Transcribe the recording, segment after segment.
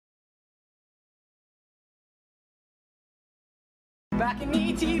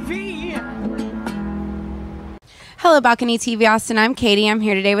BalconyTV. Hello, Balcony TV Austin. I'm Katie. I'm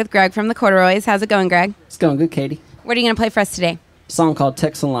here today with Greg from the Chorderoys. How's it going, Greg? It's going good, Katie. What are you going to play for us today? A song called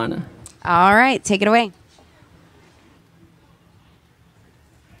TEXALINA. All right, take it away.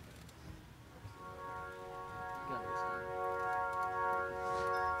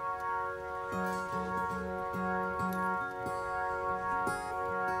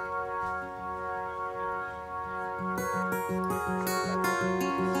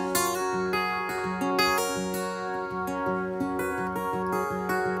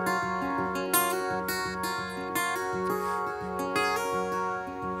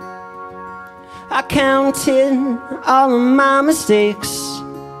 I counted all of my mistakes.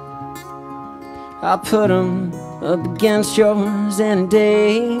 I put them up against yours any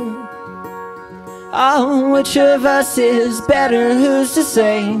day. Oh, which of us is better, who's to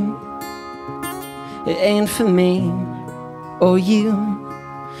say? It ain't for me or you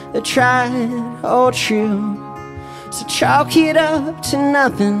that tried all true. So chalk it up to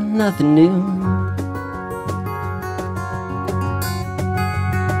nothing, nothing new.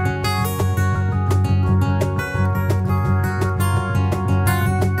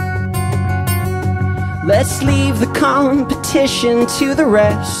 Let's leave the competition to the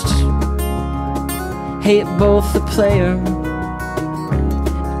rest. Hate both the player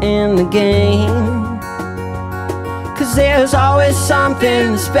and the game, 'cause there's always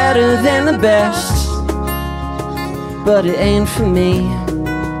something that's better than the best. But it ain't for me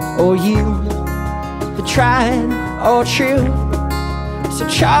or you that tried all true. So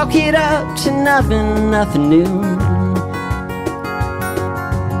chalk it up to nothing, nothing new.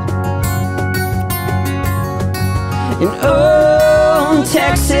 And oh,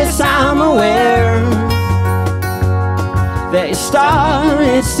 Texas, I'm aware that your star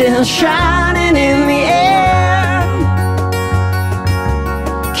is still shining in the air.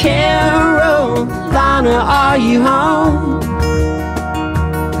 Carolina, are you home?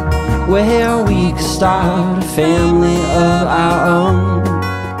 Where we could start a family of our own.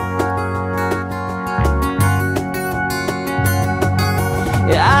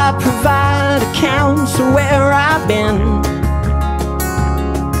 Yeah, I provide accounts of where I've been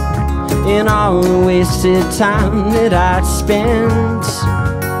and all the wasted time that I'd spent.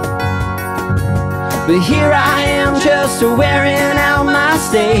 But here I am just wearing out my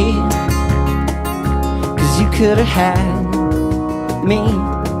stay, 'cause you could have had me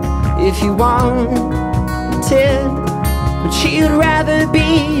if you wanted, but you'd rather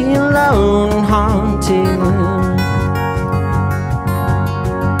be alone and haunted.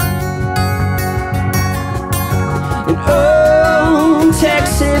 And oh,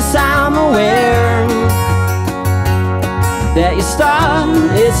 Texas, I'm aware that your star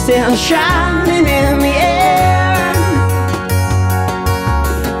is still shining in the air.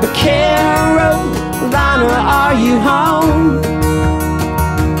 But Carolina, are you home?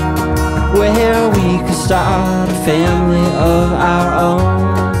 Where we could start a family of our own.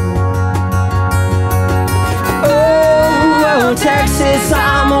 Oh, Texas,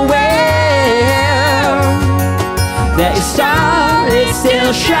 I'm aware that your star is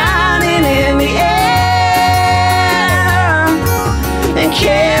still shining in the air. And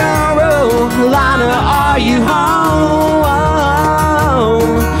Carolina, are you home?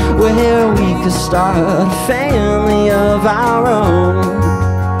 Where we could start a family of our own.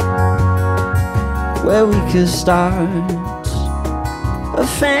 Where we could start a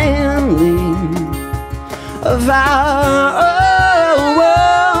family of our own.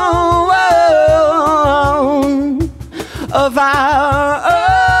 Of our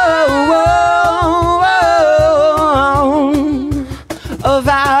own, of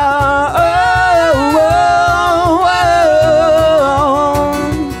our own,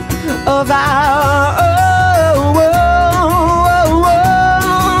 of our own, of our own,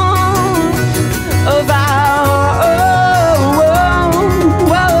 of our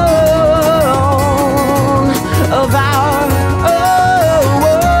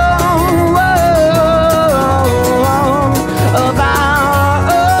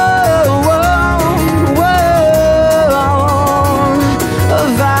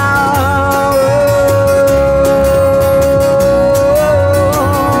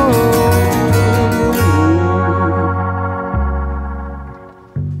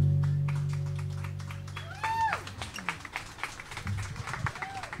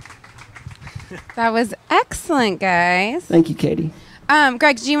That was excellent, guys. Thank you, Katie.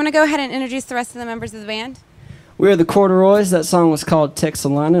 Greg, do you want to go ahead and introduce the rest of the members of the band? We're the Chorderoys. That song was called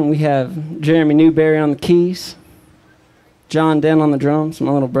TEXALINA, and we have Jeremy Newberry on the keys, Jon Denn on the drums,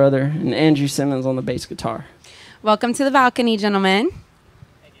 my little brother, and Andrew Simmons on the bass guitar. Welcome to the balcony, gentlemen.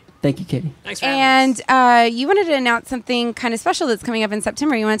 Thank you, Katie. Thanks for having us. And you wanted to announce something kind of special that's coming up in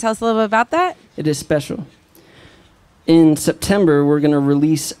September. You want to tell us a little bit about that? It is special. In September, we're going to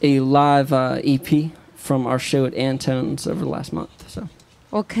release a live EP from our show at Antone's over the last month. So,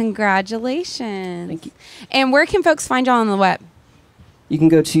 well, congratulations. Thank you. And where can folks find y'all on the web? You can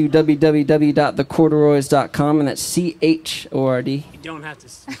go to www.thechorderoys.com, and that's C-H-O-R-D. You don't have to.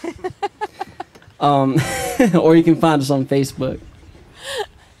 Or you can find us on Facebook.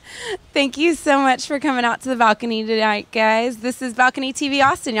 Thank you so much for coming out to the balcony tonight, guys. This is BalconyTV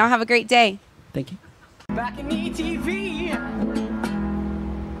Austin. Y'all have a great day. Thank you. BalconyTV.